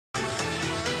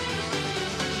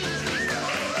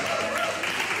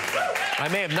I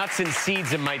may have nuts and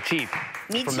seeds in my teeth.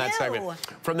 Me from too. That segment.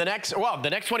 From the next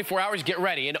 24 hours, get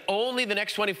ready. And only the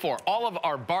next 24. All of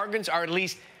our bargains are at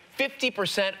least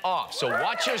 50% off. So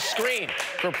watch your screen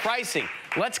for pricing.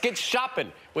 Let's get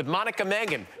shopping with Monica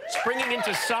Mangin. Springing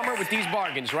into summer with these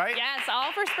bargains, right? Yes,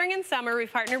 all for spring and summer.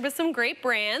 We've partnered with some great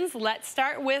brands. Let's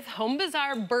start with Home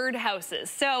Bazaar birdhouses.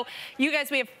 So, you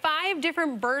guys, we have 5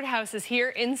 different birdhouses here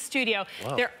in studio.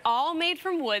 Wow. They're all made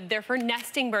from wood. They're for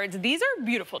nesting birds. These are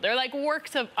beautiful. They're like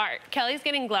works of art. Kelly's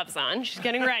getting gloves on. She's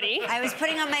getting ready. I was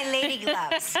putting on my lady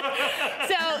gloves.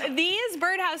 So, these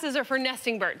birdhouses are for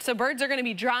nesting birds. So, birds are going to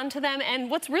be drawn to them. And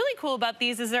what's really cool about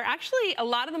these is they're actually, a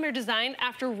lot of them are designed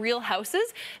after real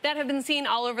houses that have been seen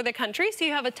all over the country. So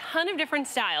you have a ton of different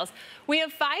styles. We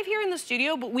have 5 here in the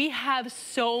studio, but we have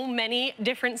so many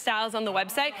different styles on the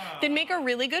website that make a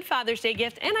really good Father's Day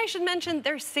gift. And I should mention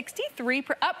they're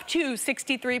up to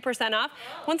 63% off.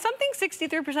 When something's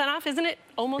 63% off, isn't it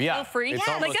almost all free? It's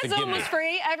almost like it's almost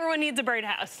free. Everyone needs a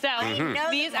birdhouse. So I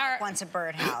know these Mark wants a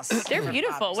birdhouse. They're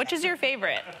beautiful. Which is your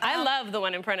favorite? I love the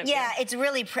one in front of you. Yeah, it's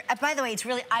really by the way, it's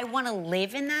really, I want to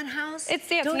live in that house.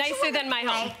 It's nicer than my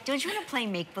home. Don't you want to play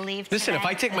make-believe? Listen, if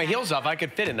I take my heels off, I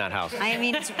could fit in that house. I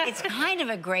mean, it's kind of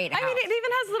a great house. I mean, it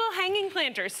even has little hanging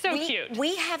planters. So cute.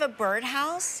 We have a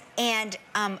birdhouse, and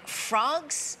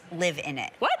frogs live in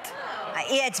it. What?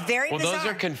 Yeah, it's very bizarre. Well,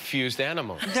 those are confused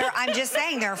animals. I'm just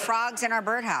saying, there are frogs in our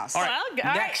birdhouse. All right, all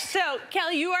right. next. So,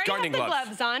 Kelly, you already Gardening have the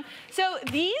gloves on. So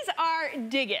these are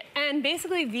Dig It. And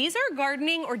basically, these are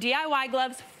gardening or DIY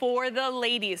gloves for the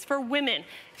ladies, for women.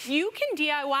 You can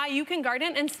DIY, you can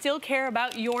garden, and still care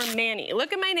about your Manny.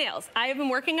 Look at my nails. I have been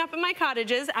working up in my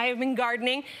cottages. I have been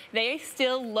gardening. They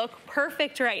still look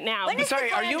perfect right now. When is the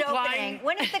grand are you opening? applying?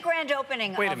 When is the grand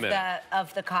opening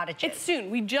of the cottages? It's soon.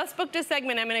 We just booked a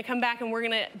segment. I'm going to come back and we're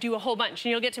going to do a whole bunch,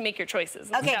 and you'll get to make your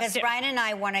choices. Okay, because Ryan and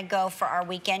I want to go for our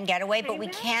weekend getaway, but we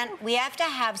can't. We have to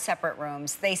have separate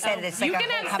rooms. They said it's like you can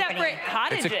have separate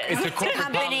cottages. It's a corporate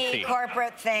company, policy.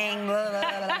 corporate thing. Blah,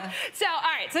 blah, blah. So, all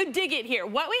right, so Dig It here.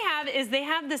 What we have is they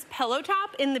have this pillow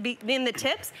top in the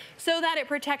tips so that it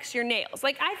protects your nails.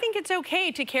 Like, I think it's okay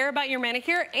to care about your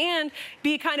manicure and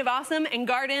be kind of awesome and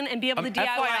garden and be able to DIY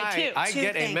FYI, too. I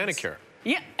get a manicure.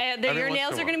 Yeah, your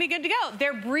nails are going to be good to go.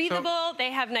 They're breathable.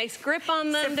 They have nice grip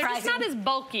on them. They're just not as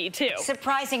bulky, too.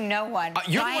 Surprising no one.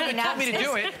 You're the one that told me to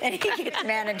do it. And he gets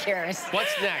manicures.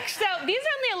 What's next? So these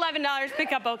are only $11.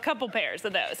 Pick up a couple pairs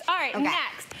of those. All right,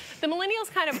 next. The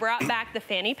millennials kind of brought back the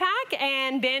fanny pack.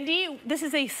 And Bandy, this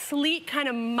is a sleek, kind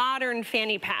of modern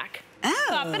fanny pack. Oh.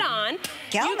 Pop it on.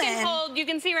 Gelman. You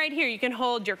can see right here, you can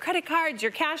hold your credit cards,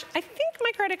 your cash. I think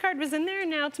my credit card was in there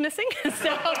and now it's missing. So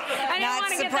I didn't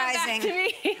want to get that back to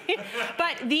me.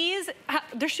 But these,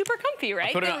 they're super comfy,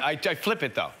 right? I flip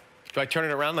it though. Do I turn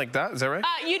it around like that? Is that right?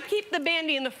 You'd keep the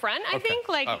bandy in the front, I think.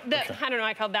 Like, I don't know,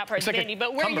 I called that part the bandy,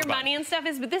 but where your money and stuff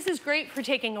is. But this is great for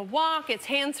taking a walk. It's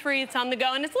hands-free, it's on the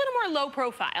go, and it's a little more low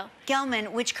profile.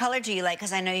 Gelman, which color do you like?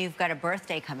 Because I know you've got a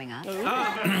birthday coming up.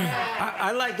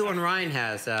 I like the one Ryan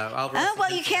has. Oh,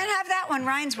 well, you can't have that one.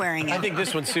 Ryan's wearing it. I think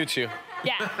this one suits you.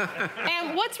 Yeah.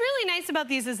 And what's really nice about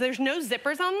these is there's no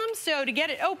zippers on them, so to get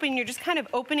it open, you're just kind of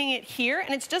opening it here,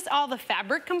 and it's just all the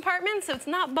fabric compartments, so it's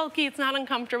not bulky, it's not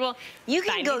uncomfortable. You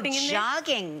can go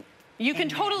jogging. You can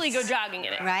totally go jogging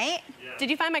in it. Right? Did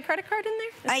you find my credit card in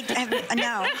there?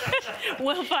 No.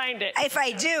 We'll find it. If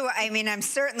I do, I mean, I'm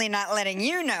certainly not letting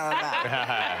you know about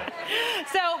it.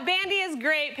 So, bandy is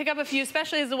great. Pick up a few,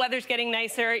 especially as the weather's getting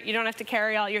nicer. You don't have to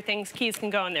carry all your things. Keys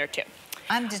can go in there, too.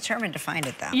 I'm determined to find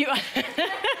it, though.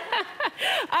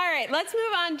 All right, let's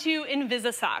move on to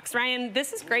Invisa socks. Ryan,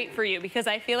 this is great for you because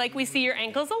I feel like we see your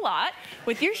ankles a lot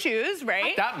with your shoes,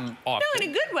 right? Not that often. No, in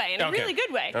a good way, in a really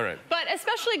good way. All right. But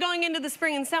especially going into the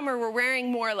spring and summer, we're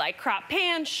wearing more like crop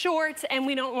pants, shorts, and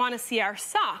we don't want to see our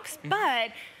socks.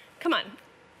 But, come on.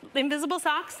 Invisible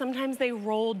socks, sometimes they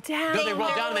roll down. No, they roll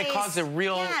down and they cause a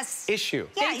real issue.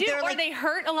 Yeah, they do, or they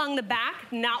hurt along the back,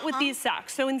 not with these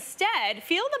socks. So instead,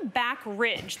 feel the back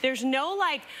ridge. There's no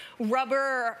like rubber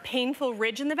or painful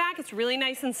ridge in the back. It's really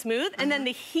nice and smooth. And then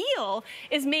the heel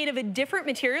is made of a different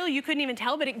material. You couldn't even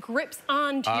tell, but it grips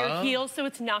onto your heel, so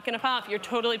it's not gonna pop. You're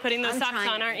totally putting those socks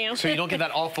on, aren't you? So you don't get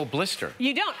that awful blister.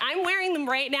 You don't. I'm wearing them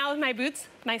right now with my boots.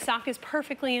 My sock is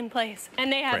perfectly in place.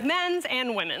 And they have men's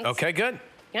and women's. Okay, good.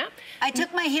 Yeah. I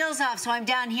took my heels off, so I'm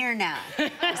down here now.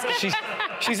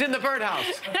 She's in the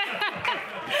birdhouse. All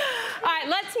right,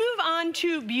 let's move on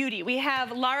to beauty. We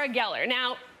have Laura Geller.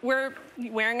 Now, we're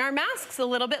wearing our masks a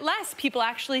little bit less. People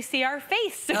actually see our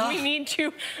face, so we need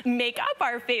to make up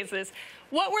our faces.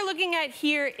 what we're looking at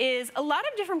here is a lot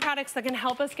of different products that can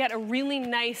help us get a really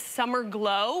nice summer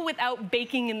glow without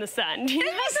baking in the sun. Can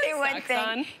I say one thing?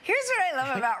 On? Here's what I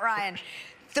love about Ryan.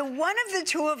 The one of the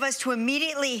two of us to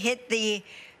immediately hit the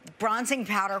bronzing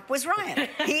powder was Ryan.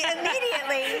 He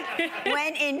immediately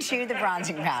went into the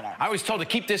bronzing powder. I was told to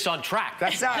keep this on track.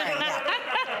 That's Sorry.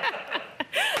 Yeah.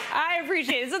 I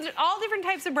appreciate it. So there's all different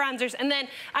types of bronzers. And then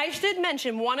I should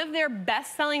mention, one of their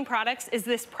best-selling products is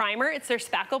this primer. It's their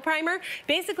spackle primer.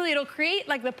 Basically, it'll create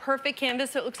like the perfect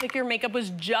canvas so it looks like your makeup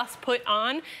was just put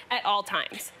on at all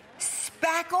times.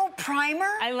 Spackle primer?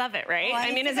 I love it, right? Well,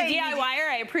 I mean, as a DIYer,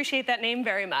 I appreciate that name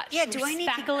very much. Yeah, do I need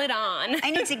to spackle it on? I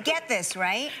need to get this,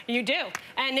 right? You do.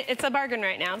 And it's a bargain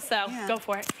right now, so go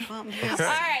for it. Well, all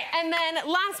right, and then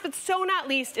last but so not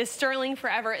least is Sterling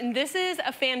Forever. And this is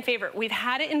a fan favorite. We've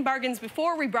had it in bargains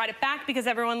before. We brought it back because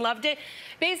everyone loved it.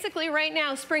 Basically, right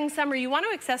now, spring, summer, you want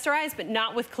to accessorize, but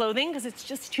not with clothing because it's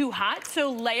just too hot.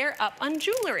 So layer up on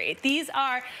jewelry. These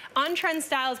are on-trend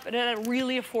styles, but at a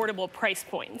really affordable price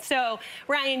point. So,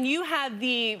 Ryan, you have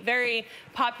the very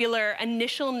popular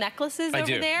initial necklaces over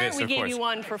there. Yes, we gave you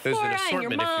one for Flora and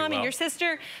your mom and your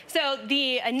sister. So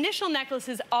the initial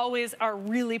necklaces always are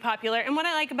really popular. And what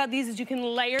I like about these is you can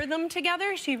layer them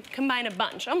together so you combine a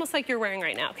bunch, almost like you're wearing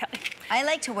right now, Kelly. I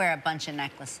like to wear a bunch of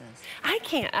necklaces. I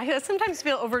can't. I sometimes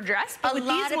feel overdressed, but with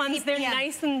these ones, they're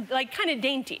nice and like kind of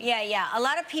dainty. Yeah, yeah. A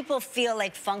lot of people feel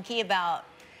like funky about,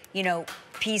 you know,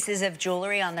 pieces of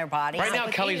jewelry on their bodies. Right now,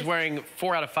 Kelly's wearing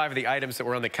 4 out of 5 of the items that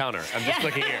were on the counter. I'm just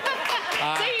looking here. So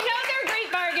you know they're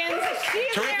great bargains.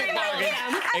 Terrific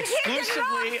bargains,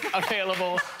 exclusively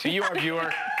available to you, our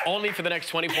viewer, only for the next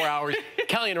 24 hours.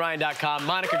 KellyandRyan.com.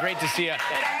 Monica, great to see you.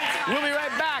 We'll be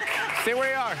right back. Stay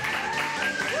where you are.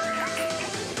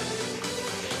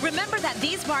 Remember that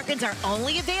these bargains are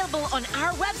only available on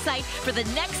our website for the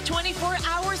next 24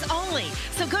 hours only.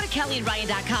 So go to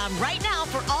KellyandRyan.com right now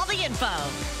for all the info.